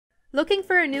Looking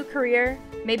for a new career?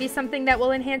 Maybe something that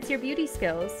will enhance your beauty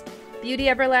skills? Beauty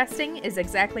Everlasting is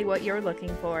exactly what you're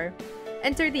looking for.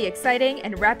 Enter the exciting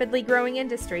and rapidly growing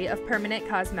industry of permanent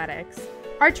cosmetics.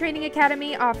 Our training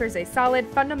academy offers a solid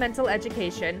fundamental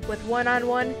education with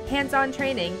one-on-one, hands-on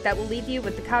training that will leave you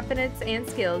with the confidence and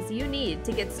skills you need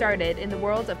to get started in the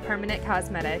world of permanent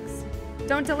cosmetics.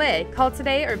 Don't delay, call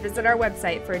today or visit our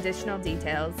website for additional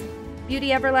details.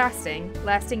 Beauty Everlasting,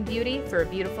 lasting beauty for a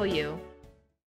beautiful you.